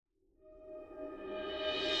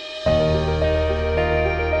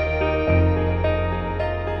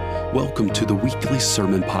Welcome to the weekly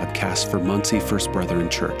sermon podcast for Muncie First Brethren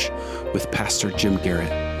Church with Pastor Jim Garrett.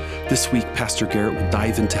 This week, Pastor Garrett will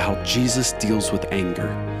dive into how Jesus deals with anger.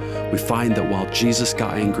 We find that while Jesus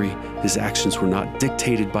got angry, his actions were not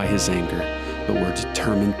dictated by his anger, but were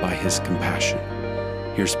determined by his compassion.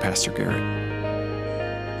 Here's Pastor Garrett.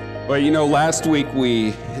 Well, last week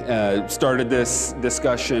we started this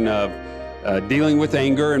discussion of dealing with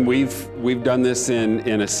anger, and we've done this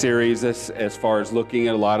in a series as far as looking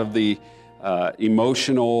at a lot of the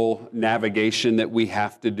emotional navigation that we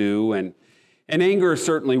have to do, and anger is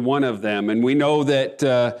certainly one of them. And we know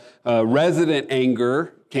that resident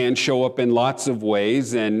anger can show up in lots of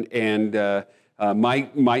ways, and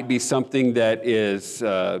might be something that is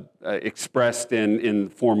expressed in the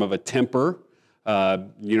form of a temper.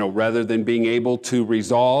 Rather than being able to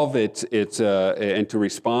resolve, and to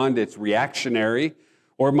respond, it's reactionary,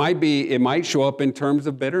 or it might show up in terms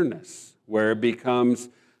of bitterness, where it becomes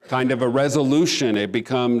kind of a resolution. It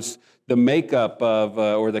becomes the makeup of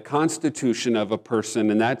or the constitution of a person,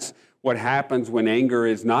 and that's what happens when anger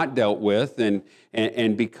is not dealt with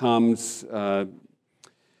and becomes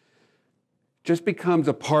just becomes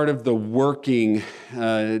a part of the working,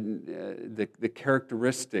 the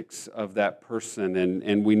characteristics of that person.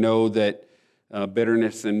 And we know that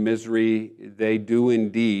bitterness and misery, they do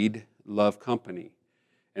indeed love company.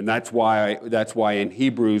 And that's why in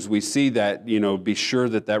Hebrews we see that, be sure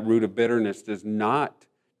that root of bitterness does not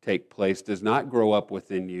take place, does not grow up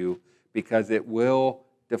within you, because it will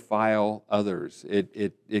defile others.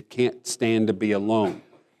 It can't stand to be alone.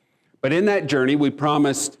 But in that journey, we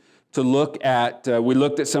promised to look at, we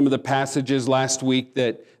looked at some of the passages last week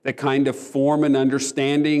that kind of form an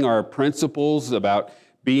understanding, our principles about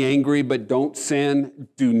be angry but don't sin,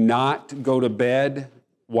 do not go to bed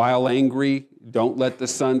while angry, don't let the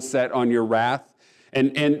sun set on your wrath.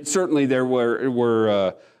 And certainly there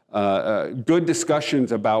were good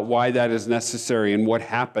discussions about why that is necessary and what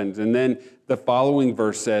happens. And then the following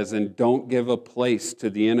verse says, and don't give a place to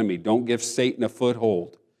the enemy, don't give Satan a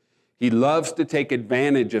foothold. He loves to take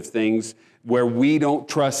advantage of things where we don't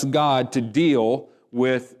trust God to deal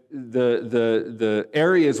with the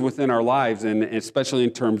areas within our lives, and especially in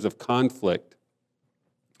terms of conflict.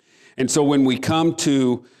 And so when we come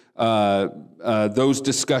to those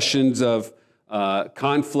discussions of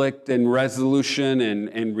conflict and resolution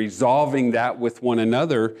and resolving that with one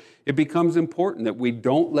another, it becomes important that we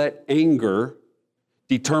don't let anger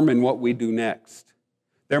determine what we do next.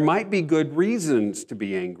 There might be good reasons to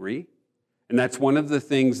be angry, and that's one of the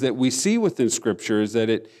things that we see within Scripture, is that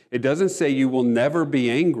it doesn't say you will never be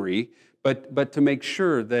angry, but to make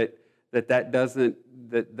sure that's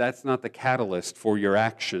not the catalyst for your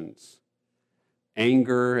actions.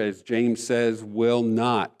 Anger, as James says, will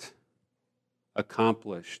not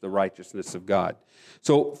accomplish the righteousness of God.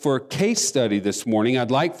 So for a case study this morning,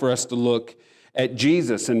 I'd like for us to look at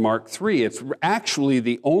Jesus in Mark 3. It's actually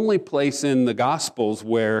the only place in the Gospels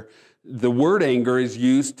where the word anger is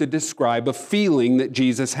used to describe a feeling that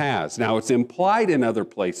Jesus has. Now, it's implied in other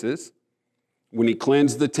places. When he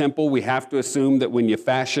cleansed the temple, we have to assume that when you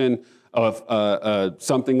fashion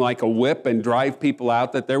something like a whip and drive people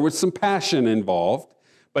out, that there was some passion involved.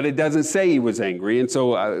 But it doesn't say he was angry, and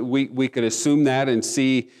so we could assume that and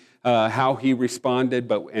see how he responded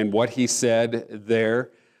and what he said there.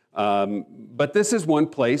 But this is one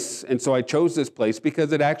place, and so I chose this place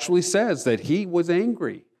because it actually says that he was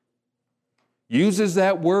angry. Uses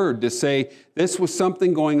that word to say this was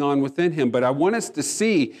something going on within him. But I want us to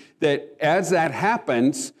see that as that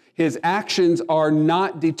happens, his actions are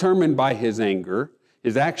not determined by his anger.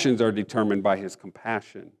 His actions are determined by his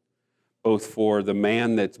compassion, both for the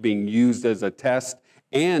man that's being used as a test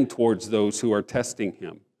and towards those who are testing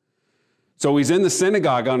him. So he's in the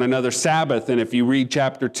synagogue on another Sabbath, and if you read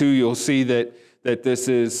chapter 2, you'll see that this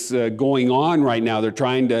is going on right now. They're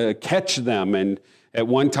trying to catch them, and at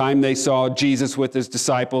one time they saw Jesus with his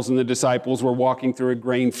disciples, and the disciples were walking through a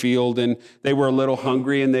grain field, and they were a little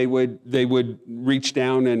hungry, and they would reach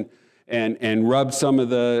down and rub some of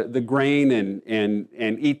the grain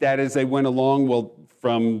and eat that as they went along. Well,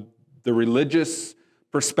 from the religious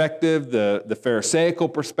perspective, the Pharisaical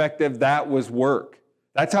perspective, that was work.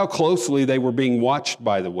 That's how closely they were being watched,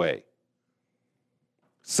 by the way.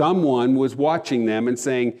 Someone was watching them and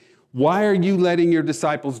saying, why are you letting your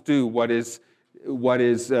disciples do what is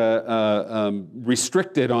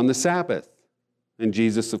restricted on the Sabbath? And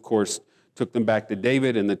Jesus, of course, took them back to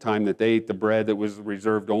David and the time that they ate the bread that was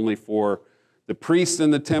reserved only for the priests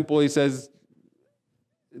in the temple. He says,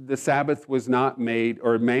 the Sabbath was not made,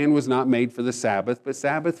 or man was not made for the Sabbath, but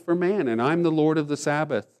Sabbath for man, and I'm the Lord of the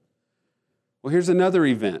Sabbath. Well, here's another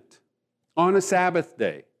event. On a Sabbath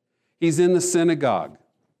day, He's in the synagogue.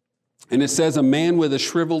 And it says a man with a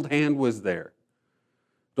shriveled hand was there.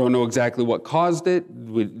 Don't know exactly what caused it.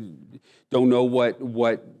 Don't know what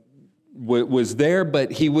was there,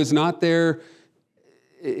 but he was not there.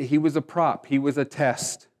 He was a prop. He was a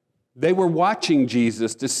test. They were watching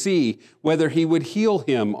Jesus to see whether he would heal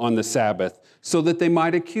him on the Sabbath so that they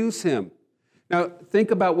might accuse him. Now,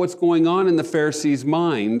 think about what's going on in the Pharisees'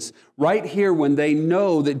 minds right here when they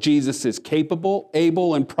know that Jesus is capable,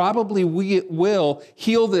 able, and probably will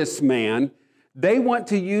heal this man. They want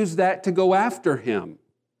to use that to go after him.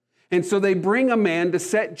 And so they bring a man to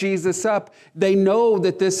set Jesus up. They know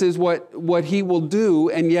that this is what he will do,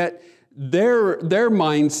 and yet their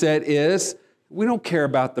mindset is, we don't care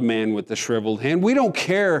about the man with the shriveled hand. We don't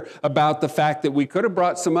care about the fact that we could have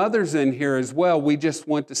brought some others in here as well. We just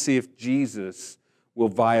want to see if Jesus will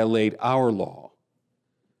violate our law.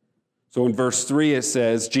 So in verse 3 it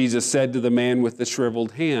says, Jesus said to the man with the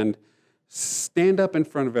shriveled hand, stand up in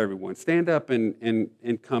front of everyone. Stand up and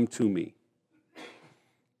come to me.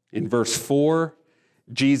 In verse 4,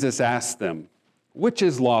 Jesus asked them, which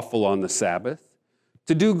is lawful on the Sabbath?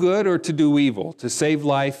 To do good or to do evil? To save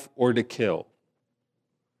life or to kill?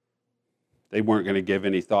 They weren't going to give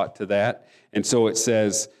any thought to that. And so it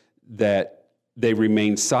says that they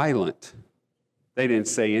remained silent. They didn't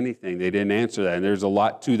say anything. They didn't answer that. And there's a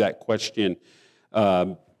lot to that question.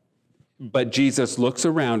 But Jesus looks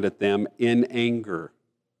around at them in anger.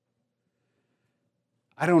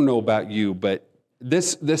 I don't know about you, but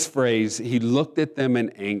this phrase, he looked at them in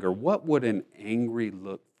anger. What would an angry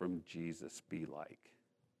look from Jesus be like?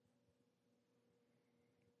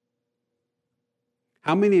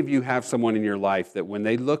 How many of you have someone in your life that when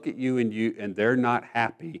they look at you and they're not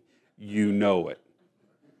happy, you know it?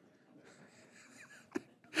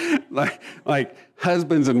 like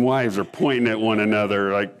husbands and wives are pointing at one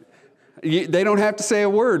another. They don't have to say a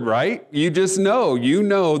word, right? You just know. You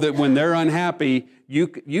know that when they're unhappy, you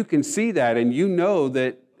can see that, and you know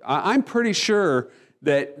that. I'm pretty sure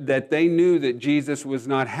that they knew that Jesus was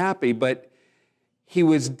not happy, but he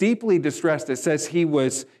was deeply distressed. It says he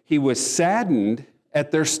was saddened at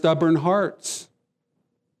their stubborn hearts,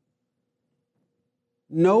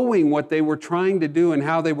 knowing what they were trying to do and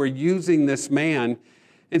how they were using this man.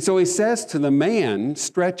 And so he says to the man,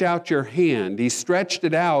 stretch out your hand. He stretched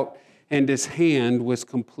it out, and his hand was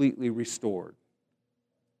completely restored.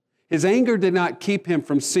 His anger did not keep him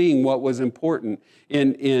from seeing what was important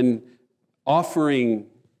in offering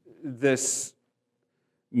this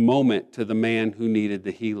moment to the man who needed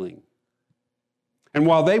the healing. And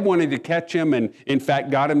while they wanted to catch him and, in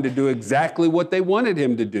fact, got him to do exactly what they wanted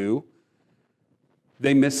him to do,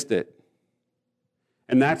 they missed it.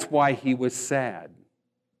 And that's why he was sad.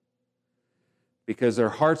 Because their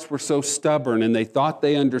hearts were so stubborn and they thought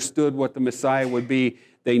they understood what the Messiah would be.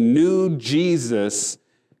 They knew Jesus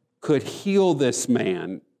could heal this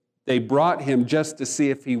man. They brought him just to see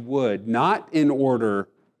if he would, not in order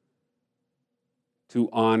to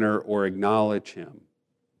honor or acknowledge him,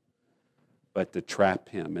 but to trap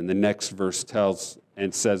him. And the next verse tells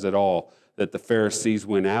and says it all, that the Pharisees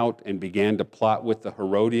went out and began to plot with the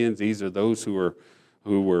Herodians. These are those who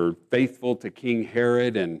were faithful to King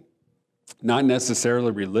Herod and not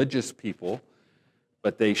necessarily religious people,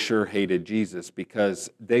 but they sure hated Jesus because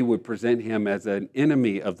they would present him as an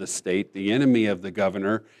enemy of the state, the enemy of the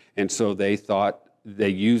governor, and so they thought they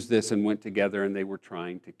used this and went together and they were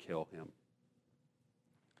trying to kill him.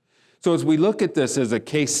 So as we look at this as a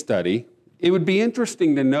case study, it would be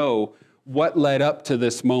interesting to know what led up to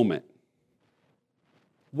this moment.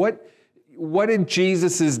 What had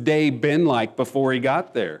Jesus' day been like before he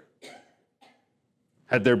got there?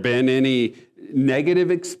 Had there been any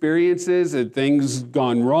negative experiences? Had things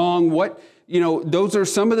gone wrong? Those are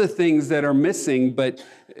some of the things that are missing,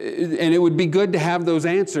 and it would be good to have those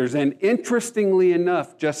answers. And interestingly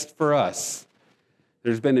enough, just for us,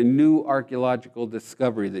 there's been a new archaeological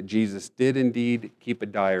discovery that Jesus did indeed keep a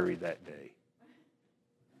diary that day.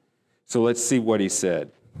 So let's see what he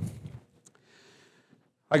said.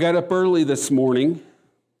 I got up early this morning.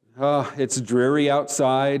 It's dreary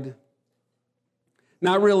outside.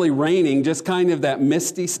 Not really raining, just kind of that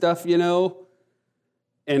misty stuff, and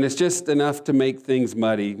it's just enough to make things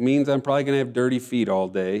muddy. It means I'm probably going to have dirty feet all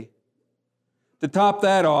day. To top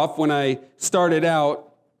that off, when I started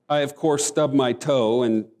out, I, of course, stubbed my toe,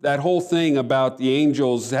 and that whole thing about the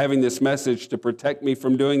angels having this message to protect me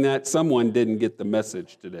from doing that, someone didn't get the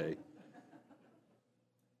message today.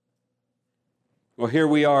 Well, here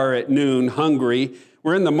we are at noon, hungry.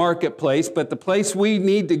 We're in the marketplace, but the place we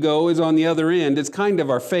need to go is on the other end. It's kind of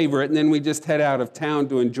our favorite, and then we just head out of town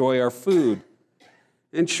to enjoy our food.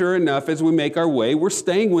 And sure enough, as we make our way, we're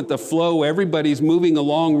staying with the flow. Everybody's moving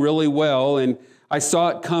along really well. And I saw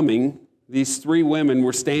it coming. These three women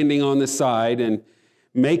were standing on the side and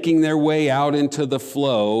making their way out into the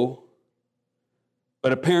flow.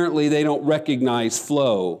 But apparently they don't recognize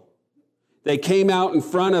flow. They came out in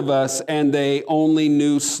front of us and they only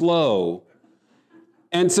knew slow.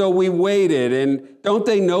 And so we waited, and don't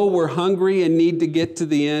they know we're hungry and need to get to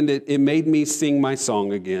the end? It made me sing my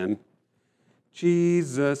song again.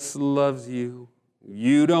 Jesus loves you,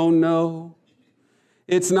 you don't know.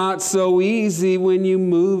 It's not so easy when you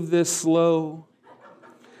move this slow.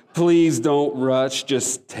 Please don't rush,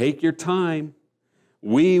 just take your time.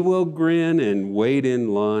 We will grin and wait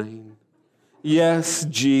in line. Yes,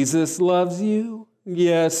 Jesus loves you.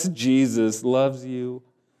 Yes, Jesus loves you.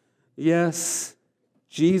 Yes,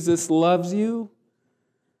 Jesus loves you.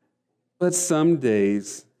 But some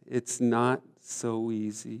days it's not so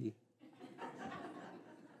easy.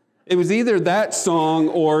 It was either that song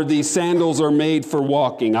or the sandals are made for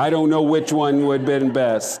walking. I don't know which one would have been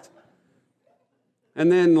best.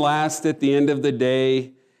 And then last, at the end of the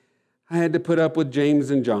day, I had to put up with James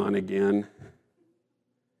and John again.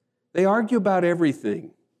 They argue about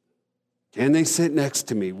everything. Can they sit next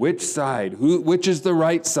to me? Which side? Which is the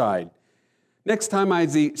right side? Next time I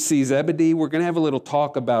see Zebedee, we're going to have a little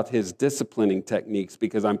talk about his disciplining techniques,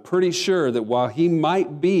 because I'm pretty sure that while he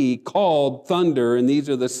might be called Thunder, and these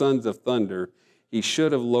are the sons of thunder, he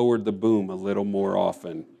should have lowered the boom a little more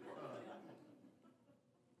often.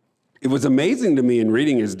 It was amazing to me in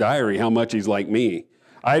reading his diary how much he's like me.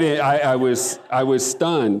 I was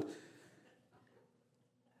stunned.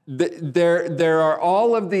 There are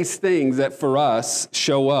all of these things that for us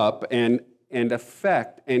show up and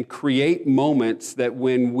affect and create moments that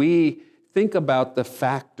when we think about the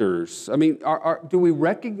factors, I mean, do we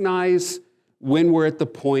recognize when we're at the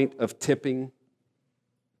point of tipping?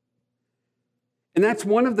 And that's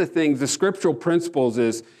one of the things, the scriptural principles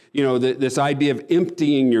is, this idea of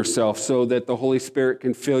emptying yourself so that the Holy Spirit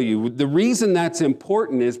can fill you. The reason that's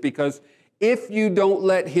important is because if you don't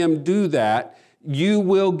let him do that, you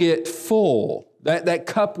will get full. That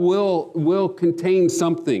cup will contain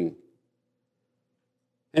something.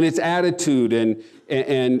 And it's attitude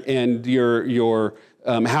and your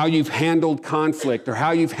how you've handled conflict or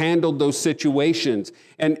how you've handled those situations.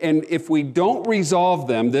 And if we don't resolve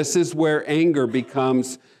them, this is where anger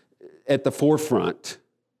becomes at the forefront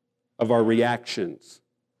of our reactions.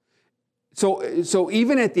 So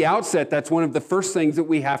even at the outset, that's one of the first things that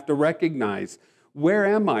we have to recognize. Where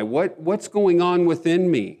am I? What's going on within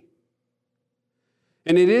me?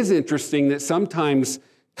 And it is interesting that sometimes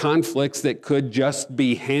conflicts that could just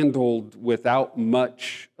be handled without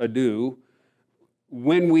much ado,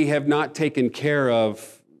 when we have not taken care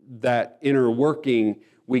of that inner working,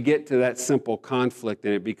 we get to that simple conflict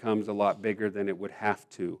and it becomes a lot bigger than it would have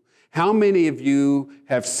to. How many of you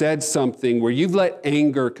have said something where you've let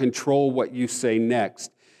anger control what you say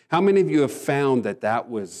next? How many of you have found that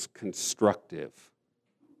was constructive?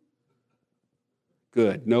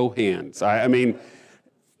 Good, no hands. I mean,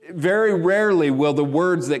 very rarely will the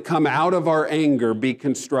words that come out of our anger be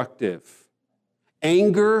constructive.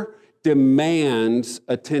 Anger demands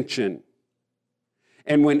attention.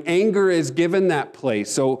 And when anger is given that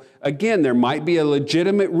place, so again, there might be a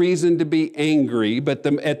legitimate reason to be angry, but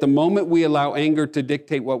at the moment we allow anger to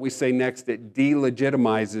dictate what we say next, it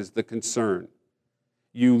delegitimizes the concern.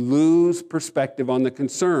 You lose perspective on the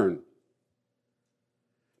concern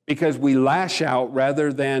because we lash out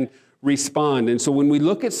rather than respond. And so when we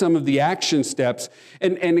look at some of the action steps,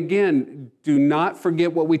 and again, do not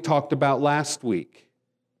forget what we talked about last week.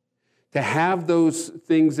 To have those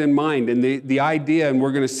things in mind. And the idea, and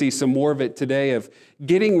we're going to see some more of it today, of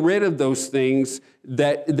getting rid of those things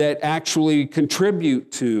that actually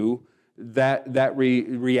contribute to that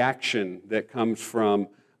reaction that comes from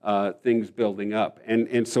things building up.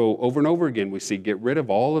 And so over and over again, we see get rid of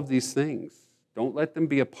all of these things. Don't let them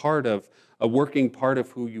be a working part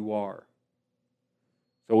of who you are.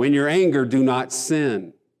 So in your anger, do not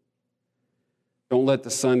sin. Don't let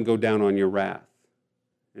the sun go down on your wrath.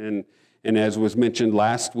 And as was mentioned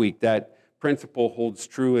last week, that principle holds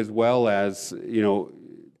true as well as,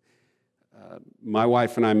 my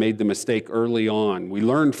wife and I made the mistake early on. We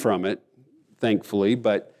learned from it, thankfully,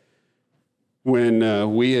 but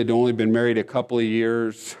when we had only been married a couple of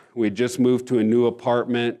years, we had just moved to a new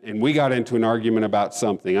apartment, and we got into an argument about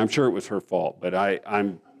something. I'm sure it was her fault, but I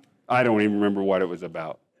don't even remember what it was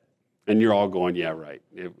about. And you're all going, yeah, right.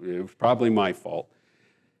 It was probably my fault.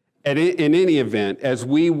 In any event, as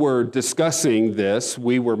we were discussing this,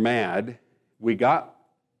 we were mad. We got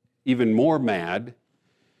even more mad.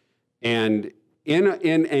 And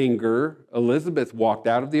In anger, Elizabeth walked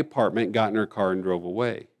out of the apartment, got in her car, and drove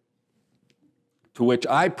away. To which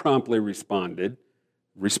I promptly responded,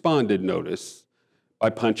 notice, by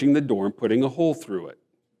punching the door and putting a hole through it.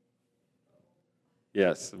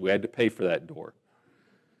 Yes, we had to pay for that door.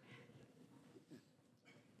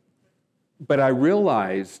 But I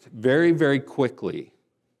realized very, very quickly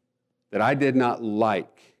that I did not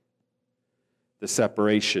like the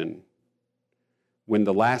separation when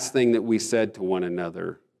the last thing that we said to one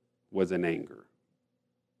another was in anger.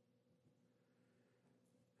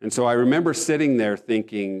 And so I remember sitting there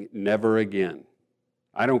thinking, never again.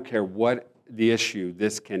 I don't care what the issue,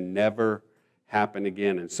 this can never happen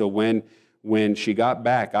again. And so when she got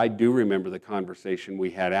back, I do remember the conversation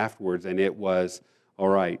we had afterwards, and it was, all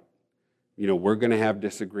right, we're going to have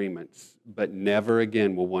disagreements, but never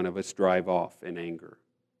again will one of us drive off in anger.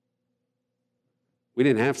 We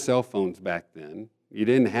didn't have cell phones back then. You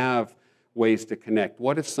didn't have ways to connect.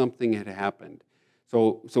 What if something had happened?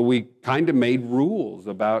 So we kind of made rules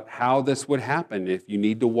about how this would happen if you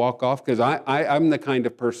need to walk off, because I'm the kind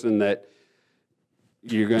of person that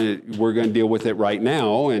we're going to deal with it right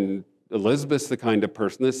now, and Elizabeth's the kind of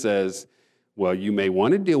person that says, well, you may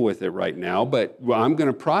want to deal with it right now, but I'm going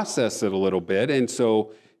to process it a little bit. And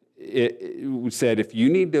so it said, if you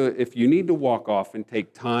need to walk off and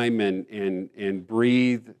take time and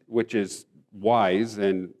breathe, which is wise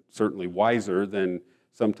and certainly wiser than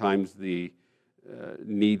sometimes the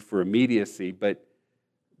need for immediacy, but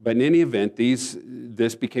in any event,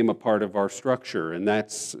 this became a part of our structure, and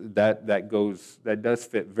that does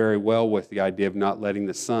fit very well with the idea of not letting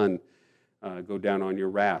the sun go down on your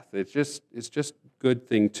wrath. It's just good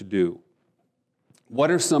thing to do.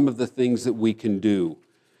 What are some of the things that we can do?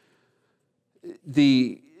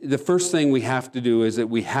 The first thing we have to do is that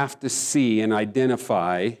we have to see and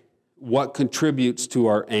identify what contributes to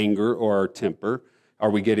our anger or our temper. Are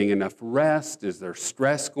we getting enough rest? Is there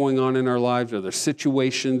stress going on in our lives? Are there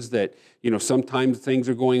situations that, sometimes things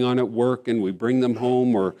are going on at work and we bring them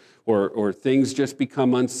home, or things just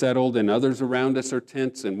become unsettled and others around us are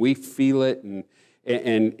tense and we feel it, and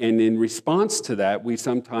in response to that, we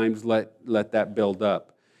sometimes let that build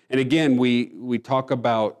up. And again, we talk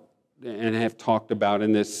about and have talked about,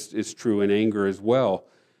 and this is true in anger as well,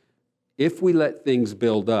 if we let things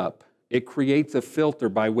build up, it creates a filter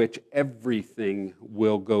by which everything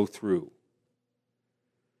will go through.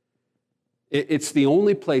 It's the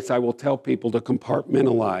only place I will tell people to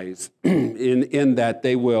compartmentalize in that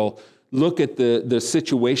they will look at the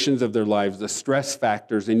situations of their lives, the stress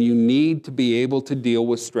factors, and you need to be able to deal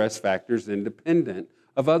with stress factors independent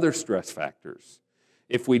of other stress factors.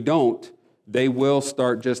 If we don't, they will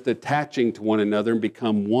start just attaching to one another and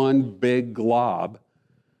become one big glob.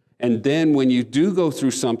 And then when you do go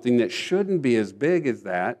through something that shouldn't be as big as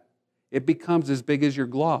that, it becomes as big as your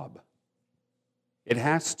glob. It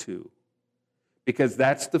has to, because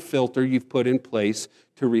that's the filter you've put in place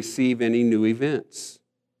to receive any new events.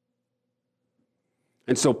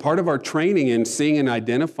 And so part of our training in seeing and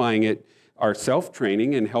identifying it, our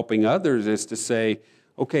self-training and helping others, is to say,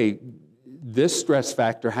 okay, this stress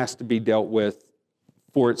factor has to be dealt with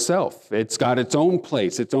for itself. It's got its own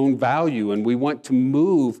place, its own value, and we want to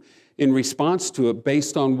move in response to it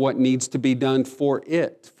based on what needs to be done for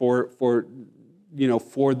it, for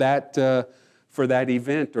that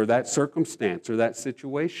event or that circumstance or that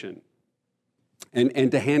situation,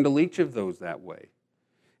 and to handle each of those that way.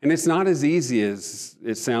 And it's not as easy as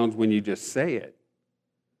it sounds when you just say it,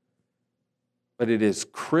 but it is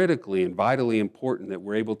critically and vitally important that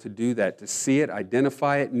we're able to do that, to see it,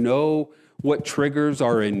 identify it, know what triggers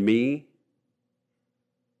are in me,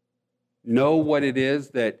 know what it is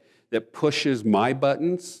that pushes my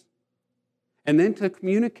buttons, and then to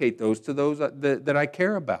communicate those to those that I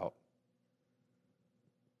care about.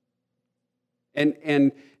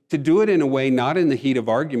 And to do it in a way not in the heat of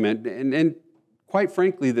argument, and quite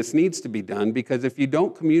frankly, this needs to be done, because if you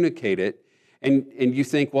don't communicate it, and you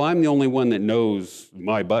think, well, I'm the only one that knows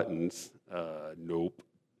my buttons, nope.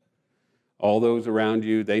 All those around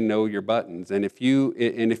you, they know your buttons. And if you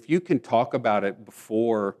can talk about it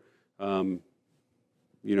before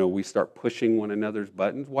we start pushing one another's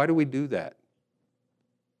buttons, why do we do that?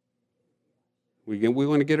 We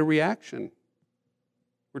want to get a reaction.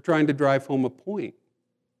 We're trying to drive home a point.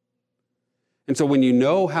 And so when you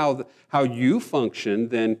know how you function,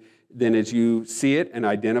 then as you see it and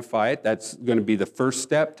identify it, that's going to be the first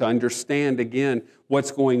step to understand, again,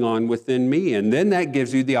 what's going on within me. And then that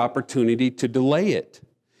gives you the opportunity to delay it.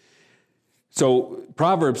 So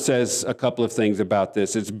Proverbs says a couple of things about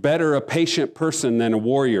this. It's better a patient person than a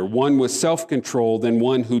warrior, one with self-control than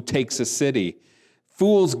one who takes a city.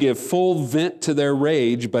 Fools give full vent to their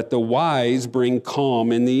rage, but the wise bring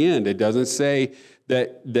calm in the end. It doesn't say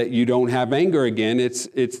that you don't have anger again. It's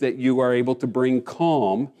that you are able to bring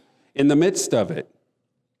calm in the midst of it.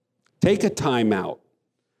 Take a time out.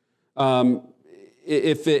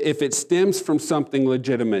 If it stems from something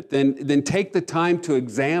legitimate, then take the time to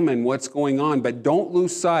examine what's going on, but don't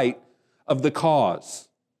lose sight of the cause.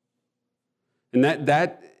 And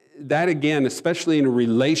that again, especially in a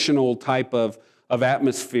relational type of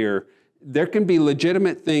atmosphere, there can be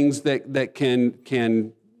legitimate things that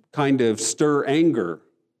can kind of stir anger.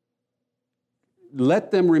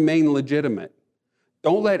 Let them remain legitimate.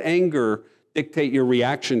 Don't let anger dictate your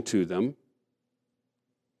reaction to them.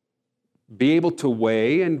 Be able to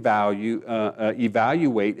weigh and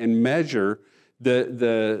evaluate and measure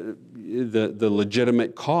the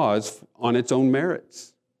legitimate cause on its own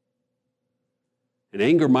merits. And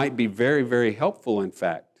anger might be very, very helpful, in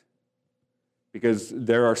fact, because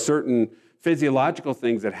there are certain physiological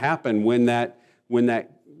things that happen when that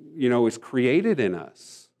is created in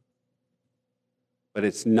us. But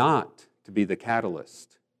it's not to be the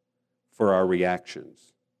catalyst for our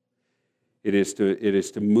reactions. It is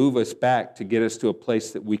to move us back, to get us to a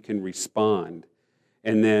place that we can respond,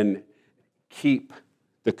 and then keep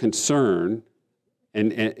the concern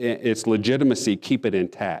and its legitimacy, keep it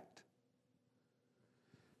intact.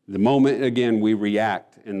 The moment, again, we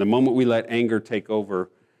react, and the moment we let anger take over,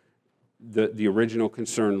 the original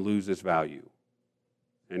concern loses value.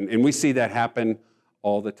 And we see that happen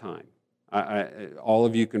all the time. All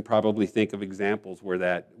of you can probably think of examples where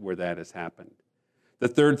that has happened. The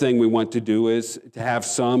third thing we want to do is to have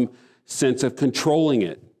some sense of controlling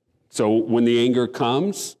it. So when the anger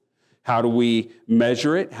comes, how do we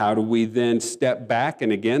measure it? How do we then step back?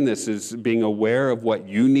 And again, this is being aware of what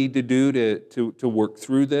you need to do to work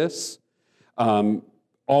through this.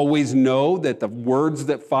 Always know that the words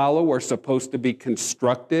that follow are supposed to be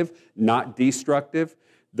constructive, not destructive.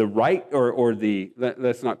 The right,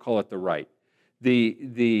 let's not call it the right.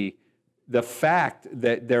 The fact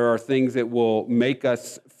that there are things that will make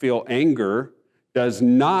us feel anger does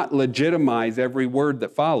not legitimize every word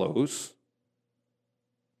that follows.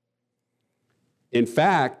 In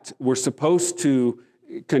fact, we're supposed to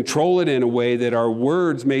control it in a way that our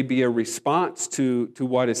words may be a response to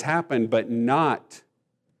what has happened, but not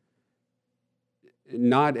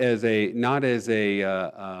as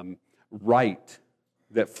a right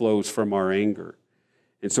that flows from our anger.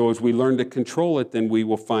 And so as we learn to control it, then we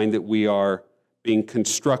will find that we are being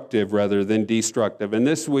constructive rather than destructive. And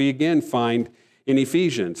this we again find in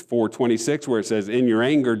Ephesians 4:26, where it says, "In your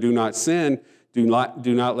anger do not sin, do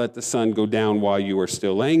not let the sun go down while you are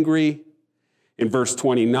still angry." In verse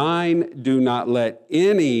 29, "Do not let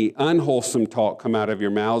any unwholesome talk come out of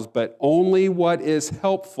your mouths, but only what is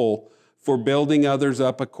helpful for building others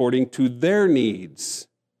up according to their needs,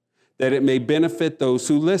 that it may benefit those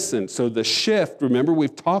who listen." So the shift, remember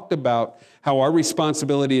we've talked about how our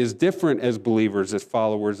responsibility is different as believers, as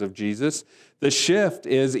followers of Jesus. The shift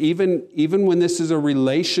is even when this is a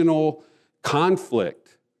relational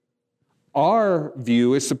conflict, our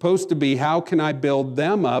view is supposed to be, how can I build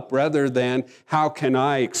them up, rather than how can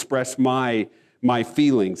I express my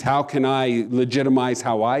feelings? How can I legitimize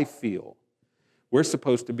how I feel? We're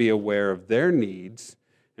supposed to be aware of their needs,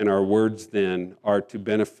 and our words then are to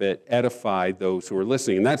benefit, edify those who are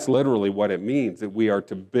listening. And that's literally what it means, that we are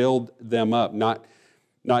to build them up, not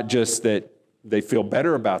just that they feel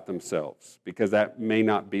better about themselves, because that may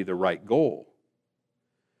not be the right goal.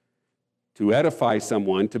 To edify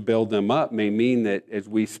someone, to build them up, may mean that as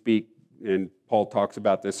we speak, and Paul talks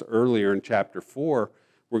about this earlier in chapter 4,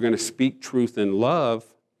 we're going to speak truth in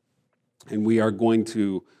love, and we are going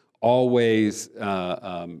to always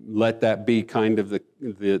let that be kind of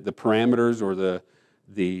the parameters or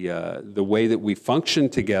the way that we function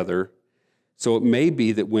together. So it may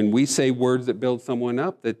be that when we say words that build someone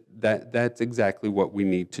up, that's exactly what we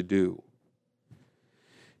need to do.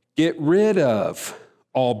 Get rid of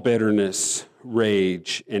all bitterness,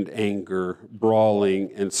 rage, and anger,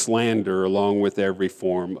 brawling, and slander, along with every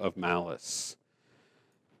form of malice.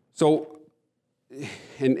 So,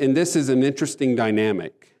 and this is an interesting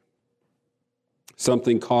dynamic.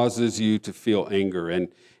 Something causes you to feel anger, and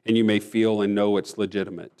you may feel and know it's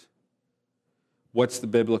legitimate. What's the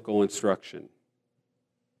biblical instruction?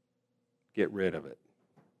 Get rid of it.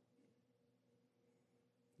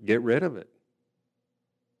 Get rid of it.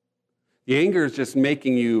 The anger is just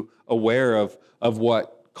making you aware of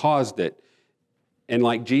what caused it. And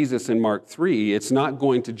like Jesus in Mark 3, it's not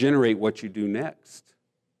going to generate what you do next.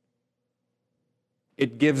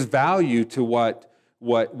 It gives value to what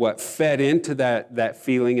what fed into that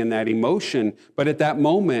feeling and that emotion. But at that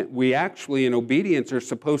moment, we actually, in obedience, are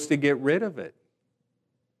supposed to get rid of it.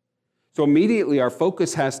 So immediately our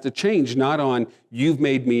focus has to change, not on you've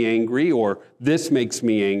made me angry or this makes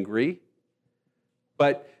me angry,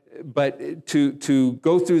 but to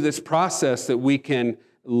go through this process that we can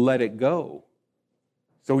let it go.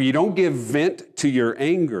 So you don't give vent to your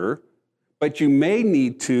anger, but you may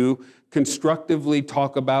need to constructively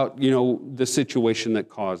talk about, the situation that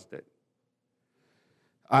caused it.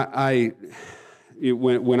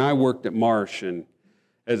 When I worked at Marsh and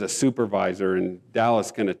as a supervisor, and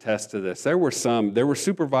Dallas can attest to this, there were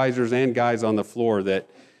supervisors and guys on the floor that,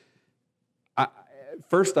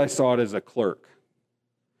 first I saw it as a clerk.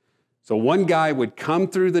 So one guy would come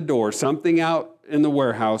through the door, something out in the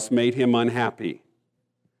warehouse made him unhappy.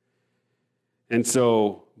 And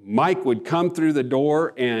so Mike would come through the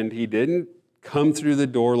door, and he didn't come through the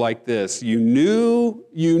door like this. You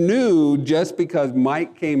knew just because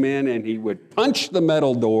Mike came in and he would punch the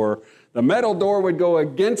metal door would go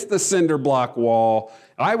against the cinder block wall.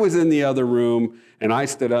 I was in the other room, and I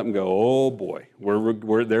stood up and go, oh boy,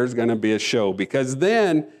 there's going to be a show. Because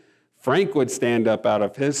then Frank would stand up out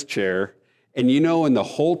of his chair, and in the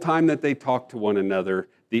whole time that they talked to one another,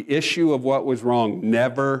 the issue of what was wrong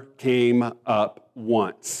never came up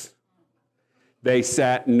once. They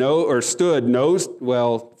stood nose,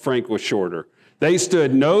 Frank was shorter. They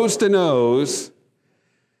stood nose to nose,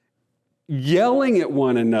 yelling at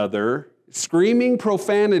one another, screaming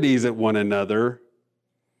profanities at one another,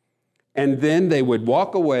 and then they would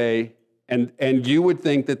walk away, and you would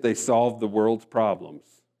think that they solved the world's problems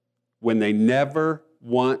when they never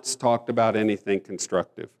once talked about anything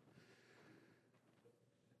constructive.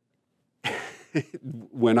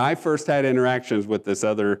 When I first had interactions with this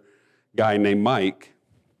other guy named Mike,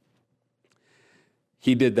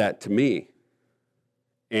 he did that to me.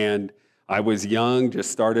 And I was young, just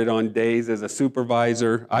started on days as a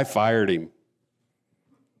supervisor. I fired him.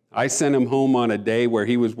 I sent him home on a day where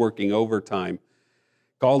he was working overtime.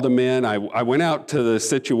 Called him in. I went out to the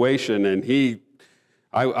situation, and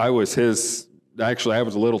I was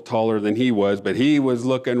a little taller than he was, but he was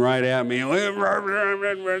looking right at me. And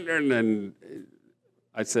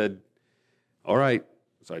I said, all right.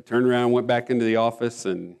 So I turned around and went back into the office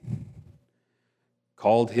and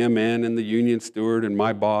called him in and the union steward and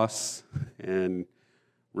my boss and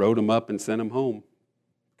wrote him up and sent him home.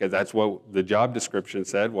 Because that's what the job description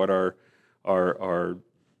said, what our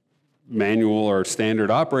manual or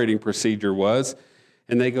standard operating procedure was.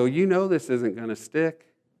 And they go, this isn't going to stick.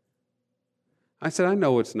 I said, I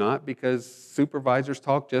know it's not, because supervisors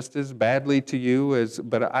talk just as badly to you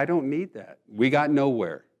but I don't need that. We got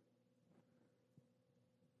nowhere.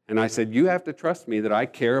 And I said, you have to trust me that I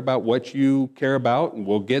care about what you care about, and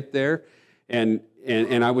we'll get there. And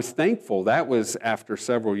I was thankful. That was after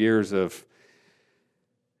several years of,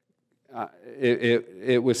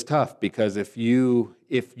 it was tough, because if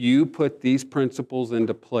you put these principles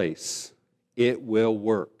into place, it will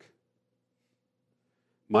work.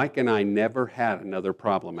 Mike and I never had another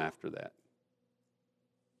problem after that.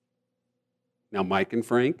 Now, Mike and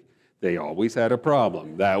Frank, they always had a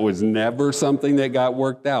problem. That was never something that got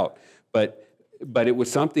worked out. But it was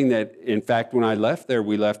something that, in fact, when I left there,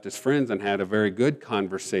 we left as friends and had a very good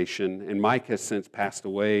conversation. And Mike has since passed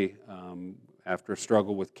away after a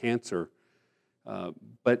struggle with cancer.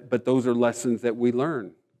 But those are lessons that we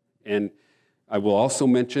learn. And I will also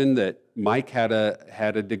mention that Mike had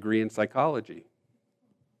a degree in psychology.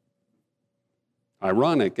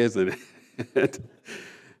 Ironic, isn't it?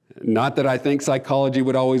 Not that I think psychology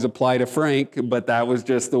would always apply to Frank, but that's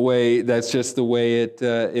just the way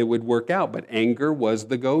it would work out. But anger was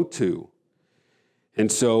the go-to.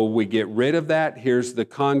 And so we get rid of that. Here's the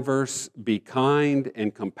converse: be kind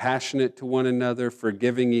and compassionate to one another,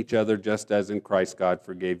 forgiving each other just as in Christ God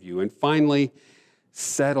forgave you. And finally,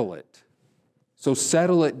 settle it. So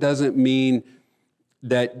settle it doesn't mean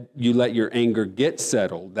that you let your anger get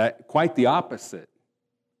settled. Quite the opposite.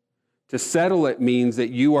 To settle it means that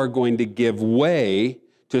you are going to give way,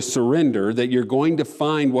 to surrender, that you're going to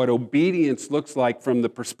find what obedience looks like from the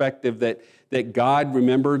perspective that God,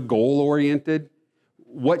 remember, goal-oriented.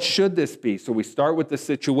 What should this be? So we start with the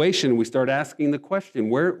situation, and we start asking the question,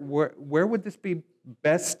 where would this be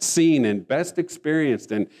best seen and best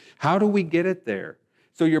experienced, and how do we get it there?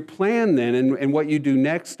 So your plan then, and what you do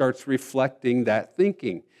next, starts reflecting that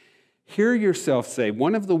thinking. Hear yourself say,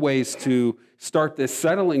 one of the ways to start this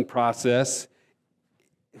settling process,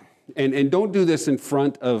 and don't do this in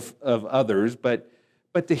front of others, but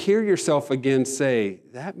to hear yourself again say,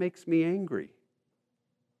 that makes me angry.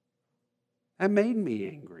 That made me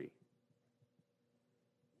angry.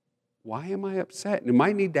 why am I upset? And you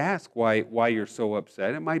might need to ask why you're so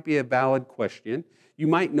upset. It might be a valid question. You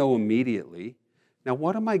might know immediately. Now,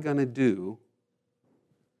 what am I going to do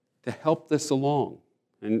to help this along?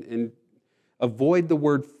 And avoid the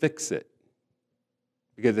word fix it.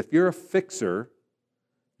 Because if you're a fixer,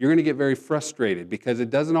 you're going to get very frustrated because it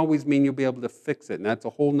doesn't always mean you'll be able to fix it. And that's a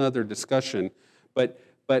whole nother discussion. But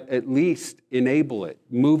at least enable it,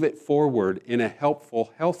 move it forward in a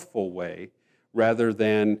helpful, healthful way rather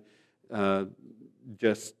than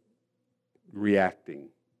just reacting.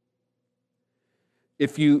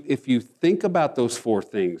 If you think about those four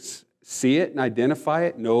things, see it and identify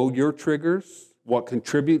it, know your triggers, what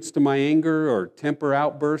contributes to my anger or temper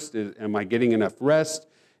outburst, am I getting enough rest?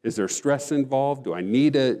 Is there stress involved? Do I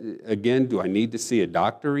need to see a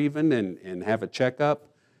doctor even and have a checkup?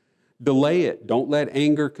 Delay it. Don't let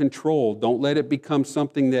anger control. Don't let it become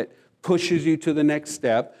something that pushes you to the next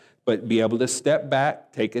step, but be able to step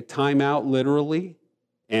back, take a time out literally,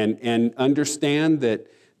 and understand that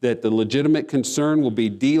the legitimate concern will be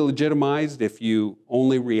delegitimized if you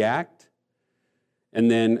only react, and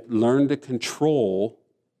then learn to control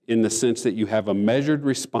in the sense that you have a measured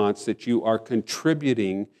response, that you are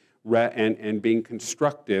contributing and being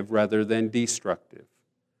constructive rather than destructive.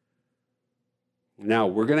 Now,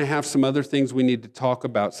 we're going to have some other things we need to talk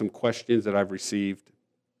about, some questions that I've received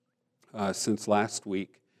since last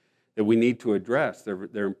week that we need to address.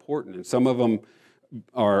 They're important, and some of them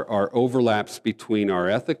are overlaps between our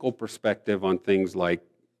ethical perspective on things like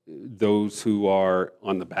those who are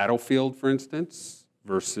on the battlefield, for instance,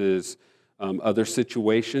 versus other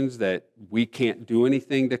situations that we can't do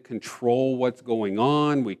anything to control what's going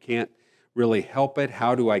on. We can't really help it.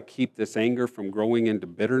 How do I keep this anger from growing into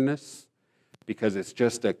bitterness? Because it's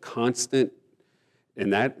just a constant,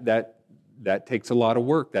 and that takes a lot of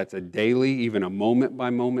work. That's a daily, even a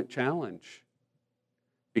moment-by-moment challenge.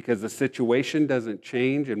 Because the situation doesn't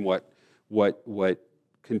change, and what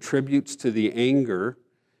contributes to the anger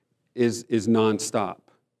is nonstop.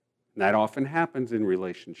 And that often happens in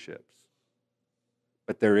relationships.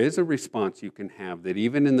 But there is a response you can have that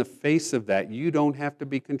even in the face of that, you don't have to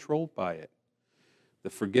be controlled by it. The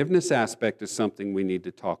forgiveness aspect is something we need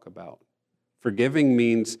to talk about. Forgiving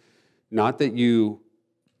means not that you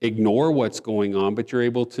ignore what's going on, but you're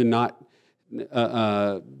able to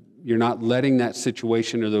you're not letting that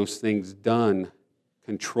situation or those things done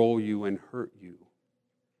control you and hurt you.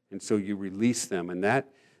 And so you release them. And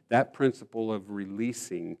that principle of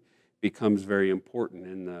releasing becomes very important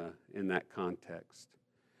in that context.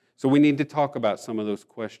 So we need to talk about some of those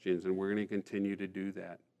questions, and we're going to continue to do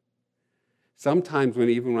that. Sometimes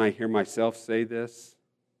even when I hear myself say this,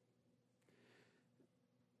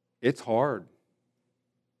 it's hard.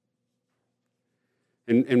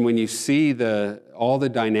 And when you see all the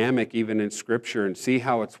dynamic even in Scripture and see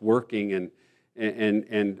how it's working and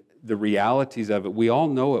the realities of it, we all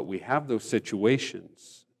know it. We have those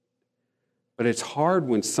situations. But it's hard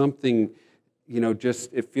when something,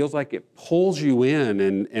 it feels like it pulls you in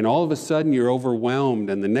and all of a sudden you're overwhelmed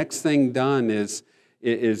and the next thing done is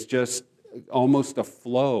just almost a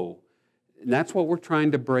flow. And that's what we're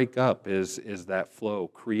trying to break up is that flow.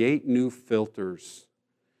 Create new filters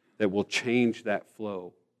that will change that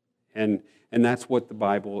flow. And that's what the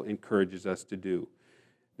Bible encourages us to do.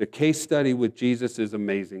 The case study with Jesus is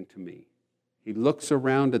amazing to me. He looks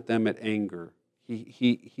around at them at anger.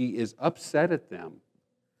 He is upset at them.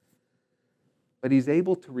 But he's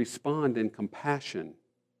able to respond in compassion,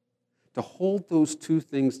 to hold those two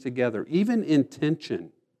things together, even in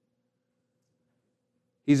tension.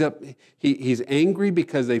 He's angry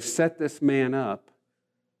because they've set this man up.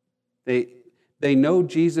 They know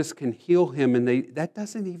Jesus can heal him, and that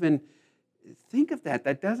doesn't even, think of that.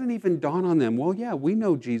 That doesn't even dawn on them. Well, yeah, we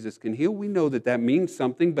know Jesus can heal. We know that means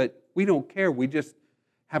something, but we don't care. We just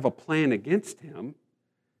have a plan against him.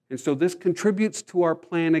 And so this contributes to our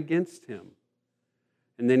plan against him.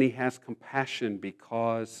 And then he has compassion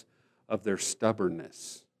because of their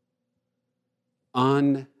stubbornness.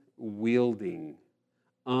 Unyielding,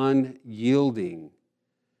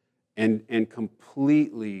 and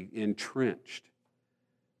completely entrenched.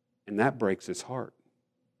 And that breaks his heart.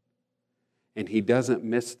 And he doesn't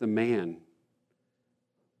miss the man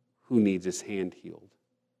who needs his hand healed.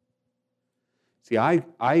 See,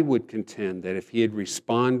 I would contend that if he had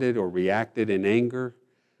responded or reacted in anger,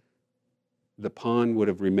 the pawn would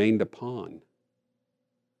have remained a pawn.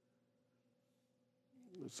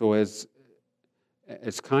 So as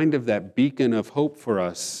kind of that beacon of hope for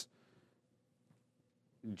us,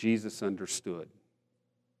 Jesus understood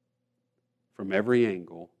from every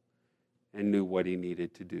angle and knew what he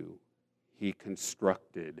needed to do. He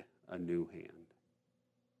constructed a new hand.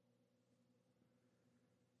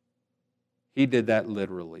 He did that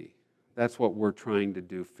literally. That's what we're trying to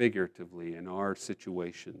do figuratively in our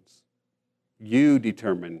situations. You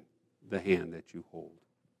determine the hand that you hold.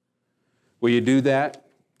 Will you do that?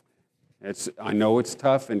 I know it's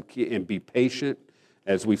tough, and be patient.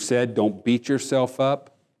 As we've said, don't beat yourself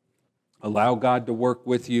up. Allow God to work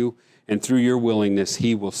with you, and through your willingness,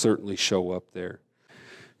 He will certainly show up there.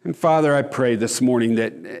 And Father, I pray this morning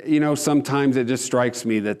that, sometimes it just strikes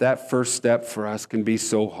me that first step for us can be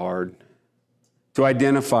so hard. To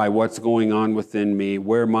identify what's going on within me,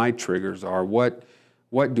 where my triggers are, what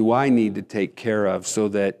do I need to take care of so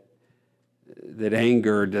that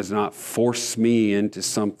anger does not force me into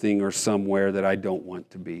something or somewhere that I don't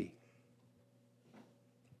want to be.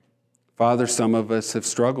 Father, some of us have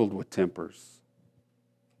struggled with tempers.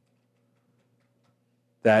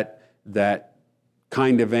 That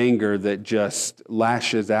kind of anger that just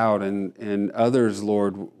lashes out, and others,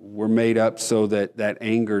 Lord, were made up so that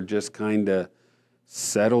anger just kind of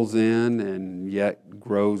settles in and yet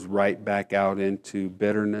grows right back out into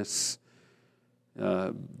bitterness,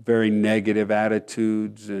 very negative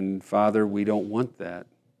attitudes. And Father, we don't want that.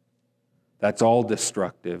 That's all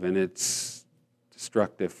destructive, and it's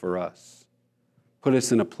destructive for us. Put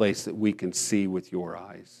us in a place that we can see with your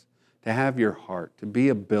eyes, to have your heart, to be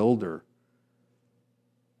a builder,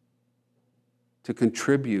 to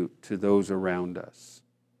contribute to those around us.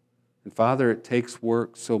 And Father, it takes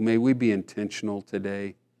work, so may we be intentional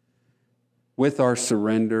today with our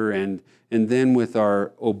surrender and then with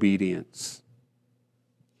our obedience.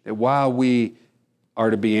 That while we are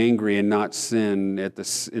to be angry and not sin,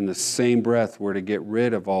 in the same breath we're to get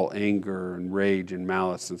rid of all anger and rage and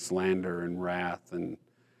malice and slander and wrath. And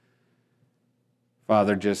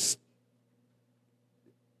Father, just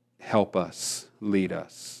help us, lead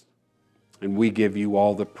us. And we give you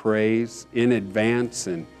all the praise in advance,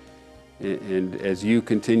 and as you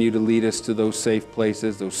continue to lead us to those safe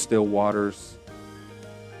places, those still waters,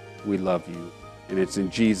 we love you. And it's in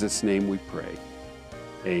Jesus' name we pray.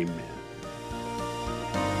 Amen.